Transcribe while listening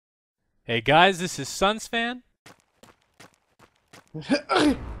Hey guys, this is Sunsfan,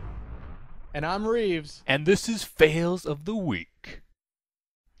 And I'm Reeves. and this is Fails of the Week.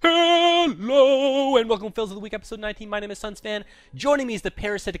 Hello, and welcome to Fails of the Week, episode 19. My name is Sunsfan. Joining me is the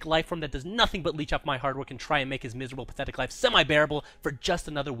parasitic life form that does nothing but leech off my hard work and try and make his miserable, pathetic life semi-bearable for just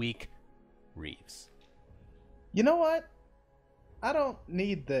another week, Reeves. You know what? I don't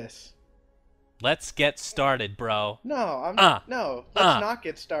need this. Let's get started, bro. No, no. Let's not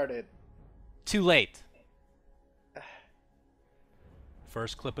get started. Too late.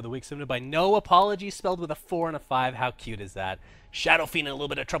 First clip of the week submitted by No Apology, spelled with a 4 and a 5. How cute is that? Shadow Fiend in a little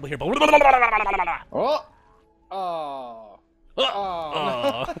bit of trouble here, but... Oh! Oh!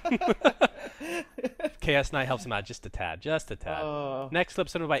 Oh! Chaos Knight helps him out just a tad. Just a tad. Next clip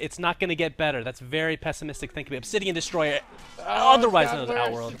submitted by It's Not Gonna Get Better. That's very pessimistic thinking. Obsidian Destroyer, otherwise known as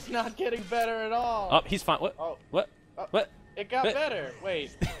Outworld. It's not getting better at all. Oh, he's fine. What? Oh. What? What? It got What? better.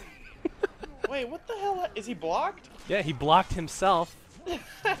 Wait. Wait, what the hell? Is he blocked? Yeah, he blocked himself.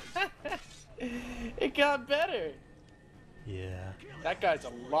 It got better. Yeah. That guy's a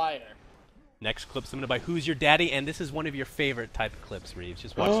liar. Next clip submitted by Who's Your Daddy, and this is one of your favorite type of clips, Reeves.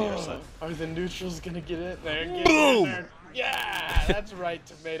 Just watch the other side. Are the neutrals gonna get in there? Boom! In there. Yeah, that's right,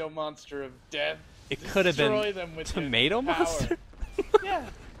 Tomato Monster of Death. It could have Destroy been them with Tomato his power. Monster? Yeah.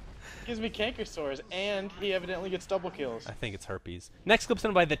 Gives me canker sores, and he evidently gets double kills. I think it's herpes. Next clip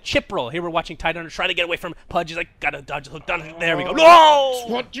sent by the Chiprel. Here we're watching Tidehunter try to get away from Pudge. He's like, gotta dodge the hook. Dodge. There we go. No! That's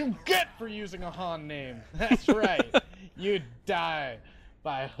what you get for using a Han name. That's right. You die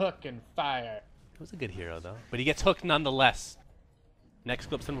by hook and fire. He was a good hero, though. But he gets hooked nonetheless. Next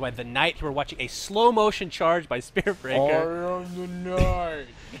clip sent by the Knight. Here we're watching a slow motion charge by Spirit Breaker. I am the Knight.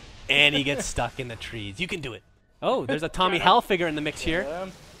 And he gets stuck in the trees. You can do it. Oh, there's a Tommy Hilfiger in the mix here.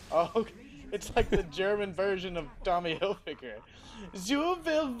 Oh, it's like the German version of Tommy Hilfiger. You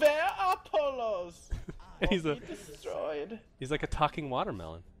will wear Apollos. He's Destroyed. He's like a talking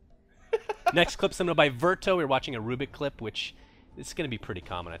watermelon. Next clip submitted by Verto. We're watching a Rubik clip, which is going to be pretty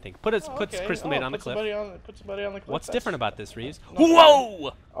common, I think. Puts Crystal Maid on the clip. Put somebody on the clip. What's different about this, Reeves? No,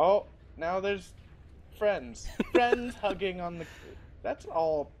 Whoa! Oh, now there's friends. Friends hugging on the... That's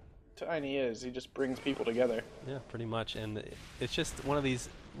all Tiny is. He just brings people together. Yeah, pretty much. And it's just one of these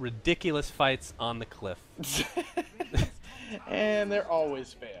ridiculous fights on the cliff. And there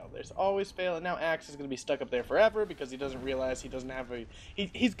always fail. There's always fail, and now Axe is going to be stuck up there forever because he doesn't realize he doesn't have a...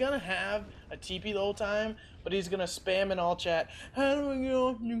 He's going to have a TP the whole time, but he's going to spam in all chat, how do I get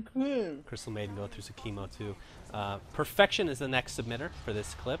off the cliff? Crystal Maiden going through some chemo, too. Perfection is the next submitter for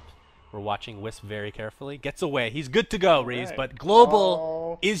this clip. We're watching Wisp very carefully. Gets away. He's good to go, Reeves, Right. but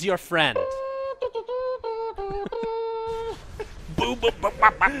Global is your friend. Boom, boom, boom, bop,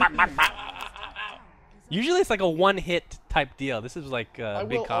 bop, bop, bop, bop. Usually it's like a one-hit type deal. This is like a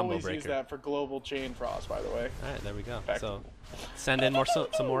big combo I will always breaker. use that for Global Chain Frost, by the way. All right, there we go. Back. So send in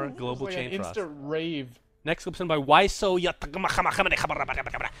some more Global It's like Chain an Frost. instant rave. Next clip sent by Why So We're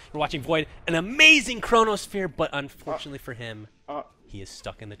watching Void, an amazing Chronosphere, but unfortunately for him, he is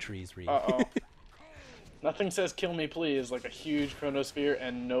stuck in the trees, Reed. Uh-oh. Nothing says kill me please like a huge Chronosphere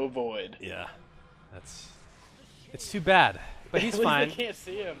and no Void. Yeah, it's too bad, but he's At least fine. they can't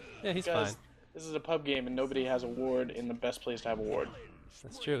see him. Yeah, he's because fine. This is a pub game and nobody has a ward in the best place to have a ward.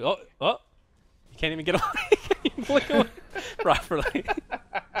 That's true. Oh, you can't even get away. You can't even blink away properly.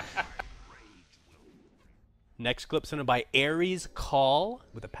 Next clip sent by Ares Call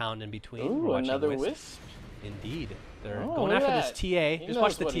with a pound in between. Ooh, We're watching another Wisp. Wisp? Indeed. They're Oh, going look after at this that. TA. He Just knows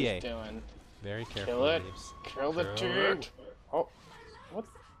watch the what TA. he's doing. Very careful. Kill it. Reeves. Kill the Kill turret. Oh, what?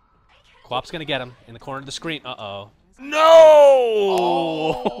 Quap's gonna get him in the corner of the screen. Uh-oh. No!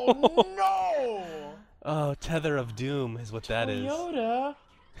 Oh, no! Oh, Tether of Doom is what that is. Toyota?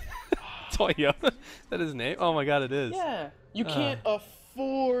 Toyota? Is that his name? Oh my god, it is. Yeah. You can't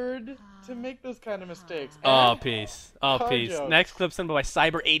afford to make those kind of mistakes. Oh, And peace. Oh, car peace. jokes. Next clip sent by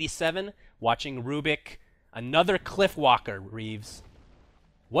Cyber87, watching Rubik. Another Cliff Walker, Reeves.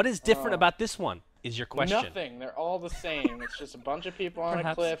 What is different about this one, is your question. Nothing. They're all the same. It's just a bunch of people on a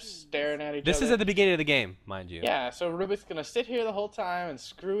Perhaps. cliff staring at each This other. is at the beginning of the game, mind you. Yeah, so Rubik's gonna sit here the whole time and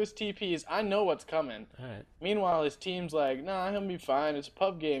screw his TPs. I know what's coming. Alright. Meanwhile, his team's like, nah, he'll be fine. It's a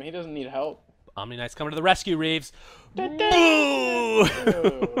pub game. He doesn't need help. Omni Knight's coming to the rescue, Reeves. Boo! Ooh.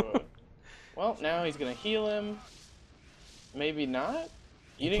 Well, now he's gonna heal him. Maybe not.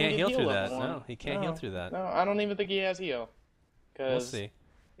 He didn't can't get heal through level that. one. No, he can't heal through that. No, I don't even think he has heal. We'll see.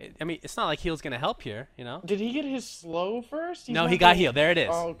 I mean, it's not like heal's gonna help here, you know? Did he get his slow first? He's No, not he got getting- healed. There it is.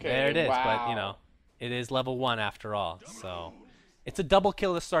 Okay, There it is. But, wow. you know, it is level 1 after all. So, it's a double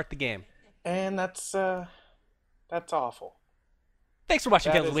kill to start the game. And that's awful. Thanks for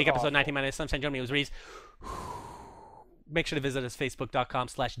watching That Games of the is Week, episode awful. 19. My name is Sunshine. Join me, it was Reeves. Make sure to visit us,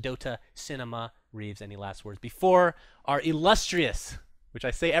 facebook.com/Dotacinema. Reeves, any last words before our illustrious, which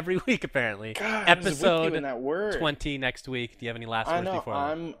I say every week apparently, God, what is with you episode in that word? 20 next week? Do you have any last I words know. before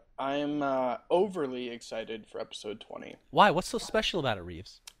that? I'm overly excited for episode 20. Why? What's so special about it,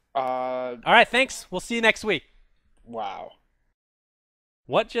 Reeves? Uh, All right, thanks. We'll see you next week. wow.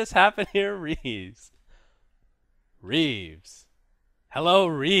 What just happened here, Reeves? Reeves. Hello,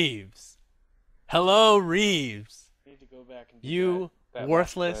 Reeves. Hello, Reeves. I need to go back and do You that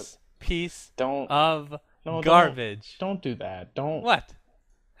worthless piece Don't of no, garbage. Don't do that. Don't. What?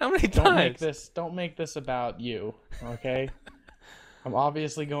 How many Don't make times? this. Don't make this about you. Okay. I'm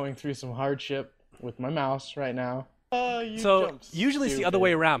obviously going through some hardship with my mouse right now. You So jumped usually it's the other stupid.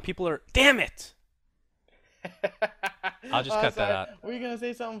 way around. People are, damn it. I'll just cut that sorry. out. Were you gonna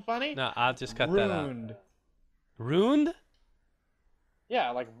say something funny? No, I'll just cut that out. Ruined. Ruined?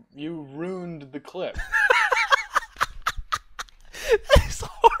 Yeah, like you ruined the clip. That's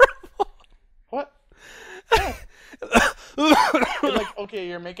horrible. What? Like, okay,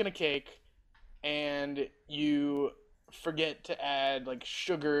 you're making a cake, and you forget to add like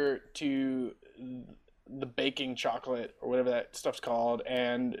sugar to the baking chocolate or whatever that stuff's called,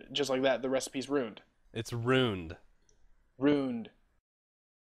 and just like that, the recipe's ruined. It's ruined. Ruined.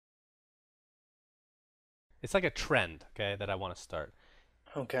 It's like a trend, okay, that I want to start.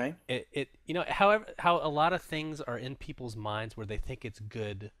 Okay. However, how a lot of things are in people's minds where they think it's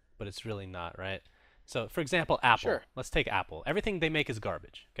good, but it's really not, right? So, for example, Apple. Sure. Let's take Apple. Everything they make is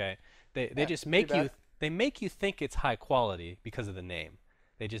garbage, okay? They Yeah, just too make you bad. they make you think it's high quality because of the name.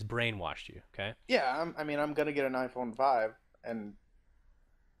 They just brainwash you, okay? Yeah, I'm gonna get an iPhone 5, and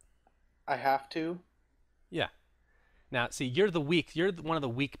I have to. Yeah. Now, see, you're one of the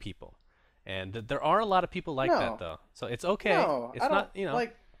weak people. And there are a lot of people like No. that though. So it's okay. No, It's I don't not,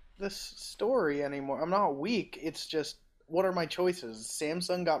 like this story anymore. I'm not weak. It's just, what are my choices?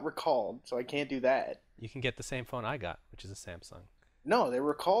 Samsung got recalled, so I can't do that. you can get the same phone I got, which is a Samsung. No, they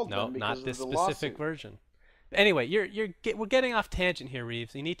recalled No, them because not this of the specific lawsuit. version. Anyway, we're getting off tangent here,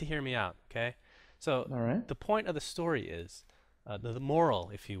 Reeves. You need to hear me out, okay? So All right. the point of the story is, the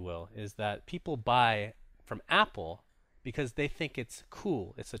moral, if you will, is that people buy from Apple because they think it's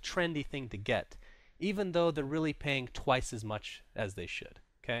cool. It's a trendy thing to get, even though they're really paying twice as much as they should,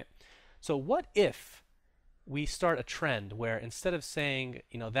 okay? So what if we start a trend where instead of saying,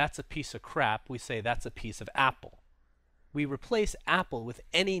 that's a piece of crap, we say that's a piece of Apple. We replace Apple with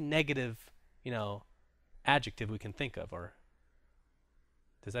any negative, adjective we can think of. Or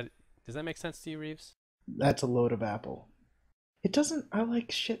does that make sense to you, Reeves? That's a load of apple. It doesn't. I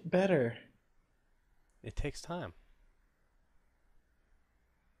like shit better. It takes time.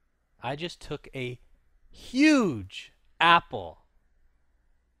 I just took a huge apple.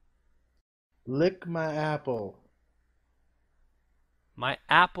 Lick my apple. My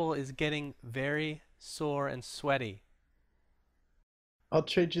apple is getting very sore and sweaty. I'll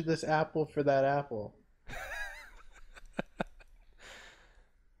trade you this apple for that apple.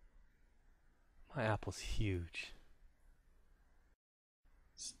 My apple's huge.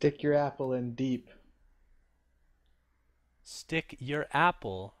 Stick your apple in deep. Stick your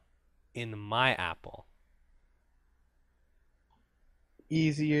apple in my apple.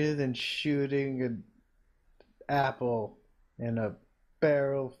 Easier than shooting an apple in a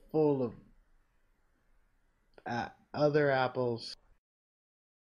barrel full of other apples.